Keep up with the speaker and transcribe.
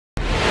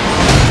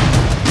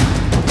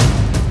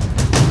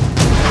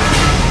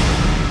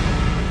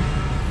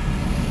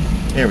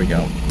Here we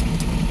go.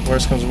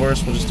 Worst comes to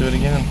worst, we'll just do it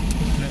again.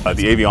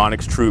 The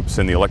avionics troops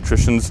and the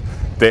electricians,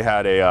 they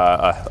had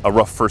a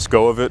rough first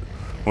go of it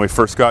when we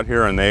first got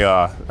here, and they,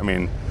 I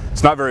mean,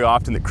 it's not very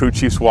often that crew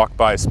chiefs walk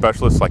by as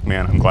specialists. Like,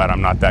 man, I'm glad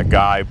I'm not that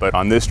guy. But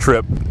on this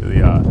trip,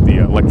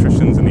 the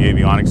electricians and the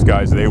avionics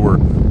guys, they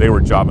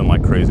were jobbing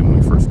like crazy when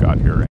we first got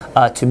here.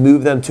 To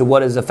move them to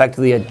what is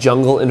effectively a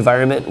jungle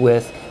environment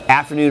with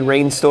afternoon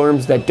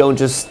rainstorms that don't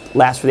just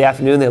last for the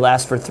afternoon, they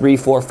last for 3,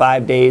 4,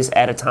 5 days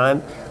at a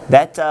time.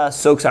 That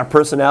soaks our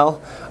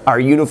personnel, our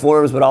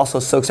uniforms, but also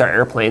soaks our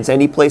airplanes.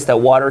 Any place that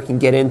water can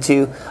get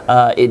into,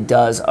 it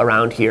does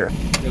around here.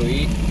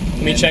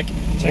 Let me check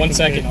 1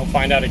 second, I'll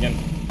find out again.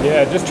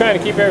 Yeah, just trying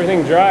to keep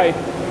everything dry.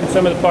 In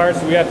some of the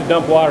parts we have to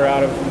dump water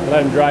out of and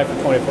let them dry for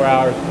 24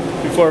 hours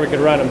before we could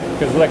run them,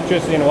 because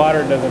electricity and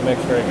water doesn't mix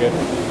very good.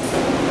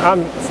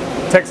 I'm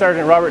Tech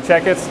Sergeant Robert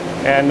Checketts,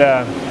 and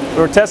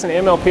we were testing the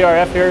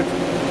MLPRF here.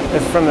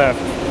 This is from the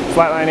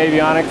Flightline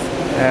Avionics,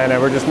 and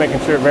we're just making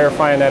sure,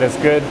 verifying that it's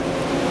good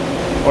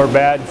or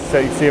bad,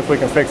 so see if we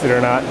can fix it or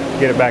not,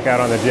 get it back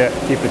out on the jet,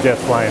 keep the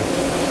jets flying.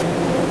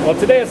 Well,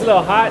 today it's a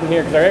little hot in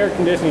here because our air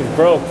conditioning is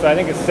broke, so I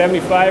think it's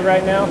 75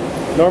 right now.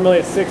 Normally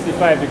it's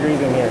 65 degrees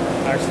in here.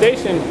 Our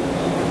station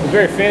is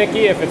very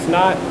finicky if it's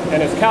not,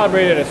 and it's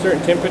calibrated at a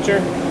certain temperature,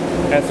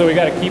 and so we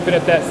got to keep it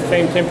at that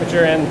same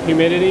temperature and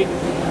humidity.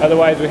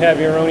 Otherwise we have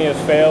erroneous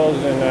fails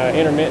and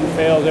intermittent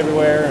fails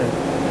everywhere, and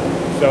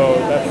so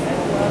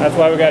that's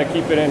why we got to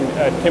keep it in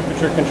a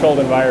temperature controlled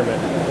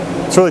environment.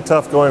 It's really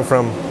tough going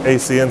from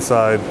AC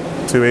inside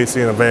to AC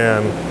in a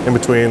van. In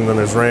between, then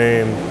there's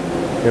rain,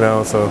 you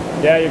know, so.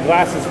 Yeah, your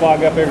glasses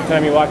fog up every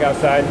time you walk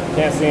outside.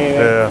 Can't see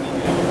anything. Yeah.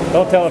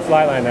 Don't tell the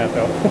Flightline that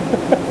though.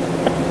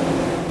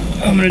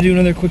 I'm gonna do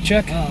another quick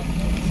check. All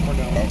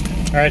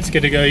right, it's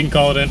good to go. You can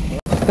call it in.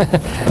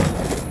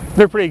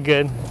 They're pretty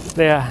good.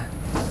 They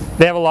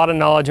have a lot of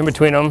knowledge in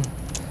between them,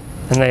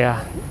 and they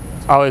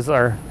always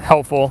are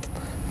helpful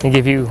and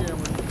give you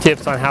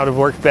tips on how to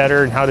work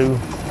better and how to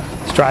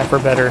strive for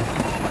better.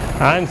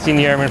 I'm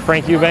Senior Airman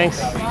Frank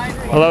Eubanks.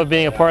 I love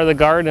being a part of the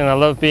Guard, and I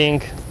love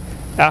being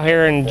out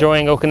here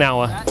enjoying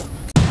Okinawa.